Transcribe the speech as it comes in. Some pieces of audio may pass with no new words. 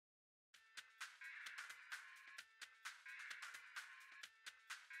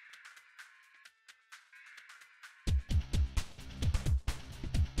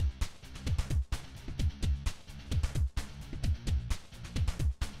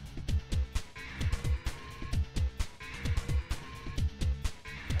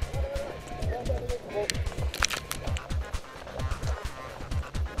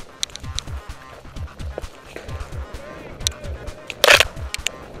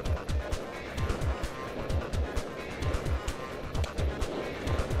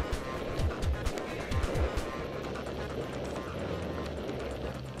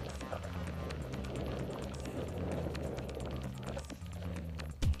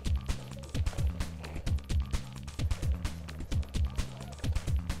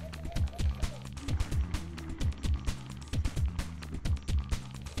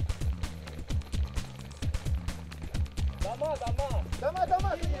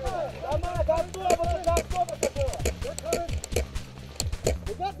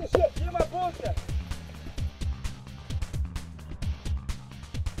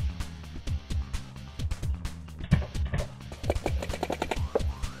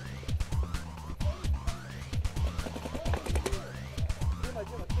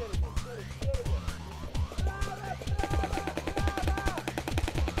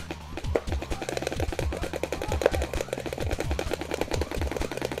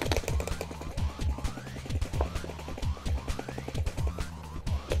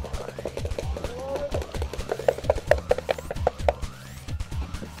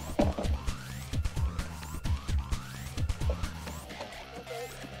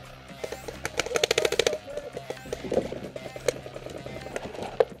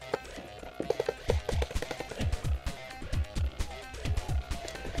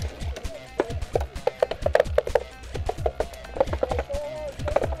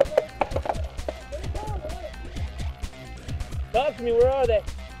Talk to me, where are they?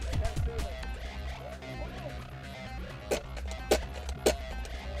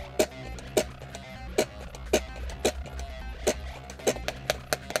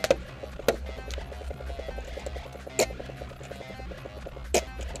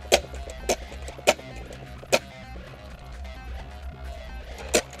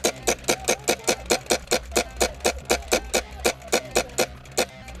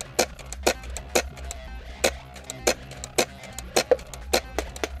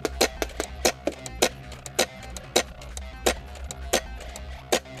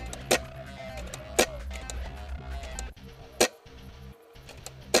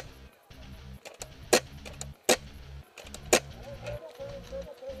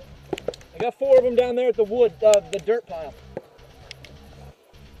 I got 4 of them down there at the wood, the dirt pile.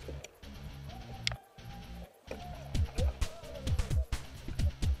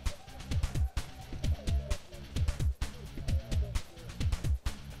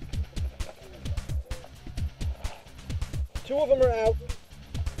 Two of them are out.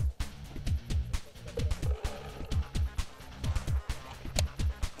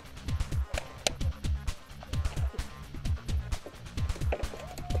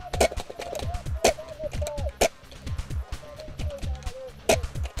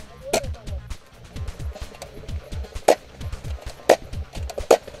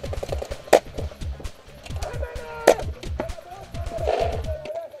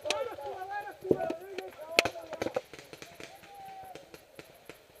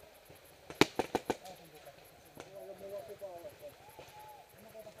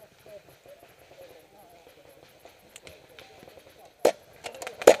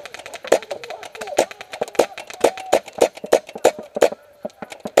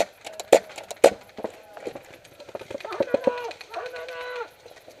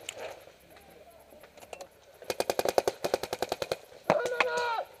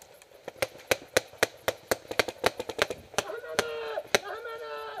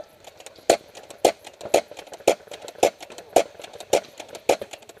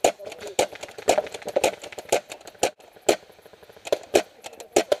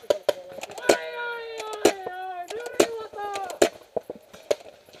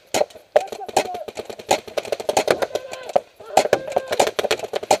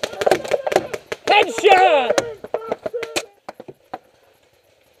 Headshot!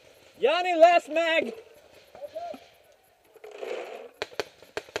 Jani, last mag.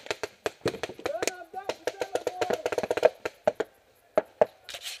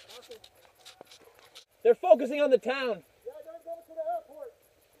 They're focusing on the town. Yeah, don't go to the airport.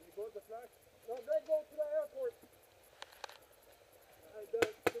 You go to the flag? No, they go to the airport.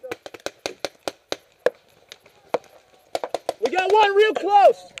 We got one real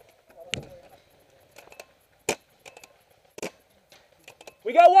close.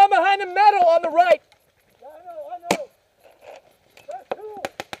 We got one behind the metal on the right. Yeah, I know. There's two.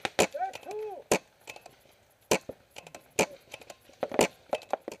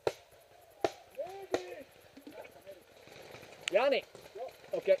 Maybe. Jani.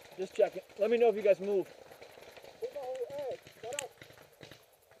 Okay, just checking. Let me know if you guys move. Hey, shut up.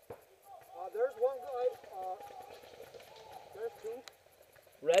 There's one guy. There's two.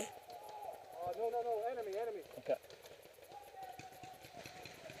 Red? No, enemy. Okay.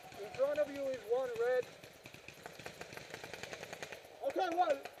 In front of you is one red. Okay,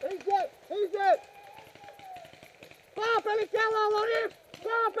 one. He's dead. Suurpeli kello, Lodi!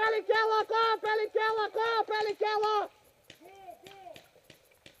 Suurpeli kello!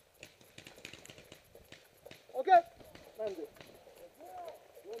 Okay. Thank you.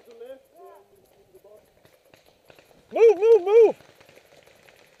 Want to lift? Move, move, move!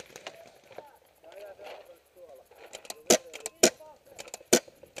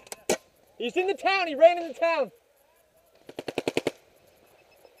 He's in the town, he ran in the town.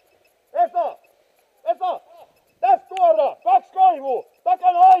 Esa! Esa! Tästä suoraan! 2 koivua!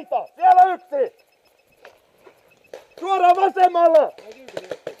 Takana aita! Siellä yksi! Suoraan vasemmalla!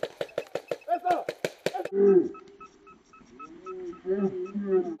 Esa!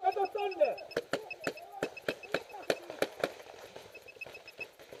 Kato tonne!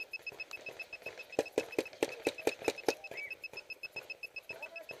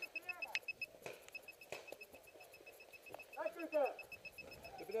 Näkyykö?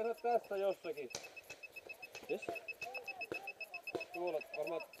 Se pitäisi olla tässä jossakin. This? Tuolla,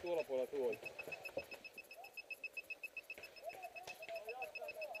 varmaan tuolla puolella tuolla.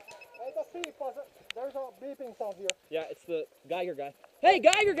 Ei tässä siipaa. There's a beeping sound here. Yeah, it's the Geiger guy. Hey,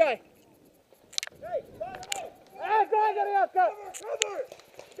 Geiger guy! Hei! Ei Geigerin jätkä! Cover!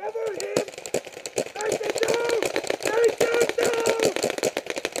 Cover him! Take it down! Take it down!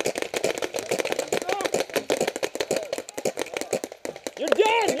 You're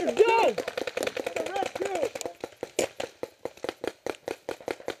done! You're done! The red cube!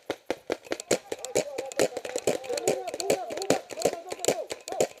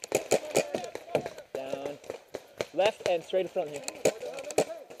 Down. Left and straight in front here.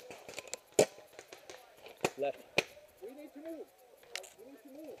 Left. We need to move. We need to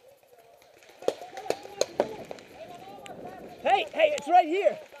move. Hey, hey, it's right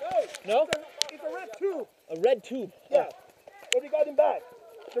here. No? It's a red tube. A red tube. Yeah. What we got in back?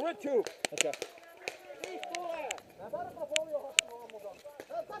 The red tube. Okay.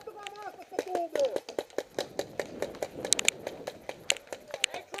 Katsokaa maasta sitä tuubea.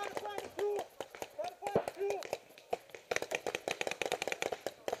 Hey, try to find the tube. Try to find the tube.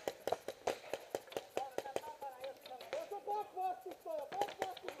 Tuossa on Bob vastustaja. Bob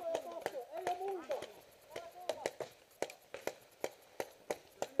vastustaja vastu. Ei oo muita.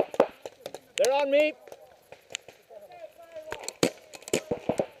 They're on me.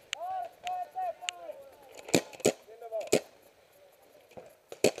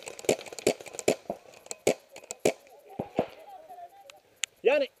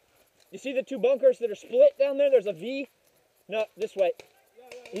 Jani, you see the two bunkers that are split down there? There's a V. No, this way.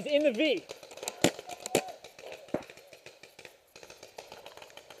 He's in the V.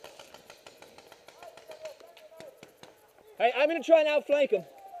 Hey, I'm gonna try and outflank him.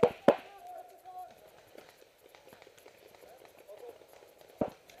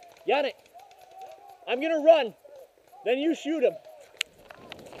 Jani, I'm gonna run. Then you shoot him.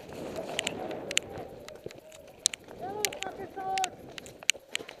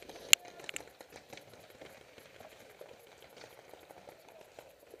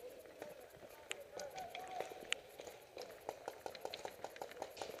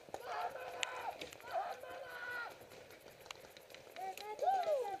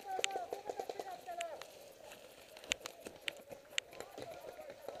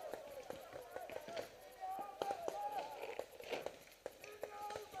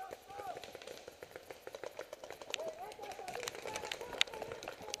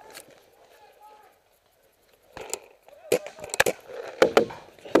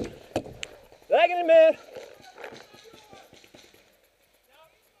 Lagging him, man.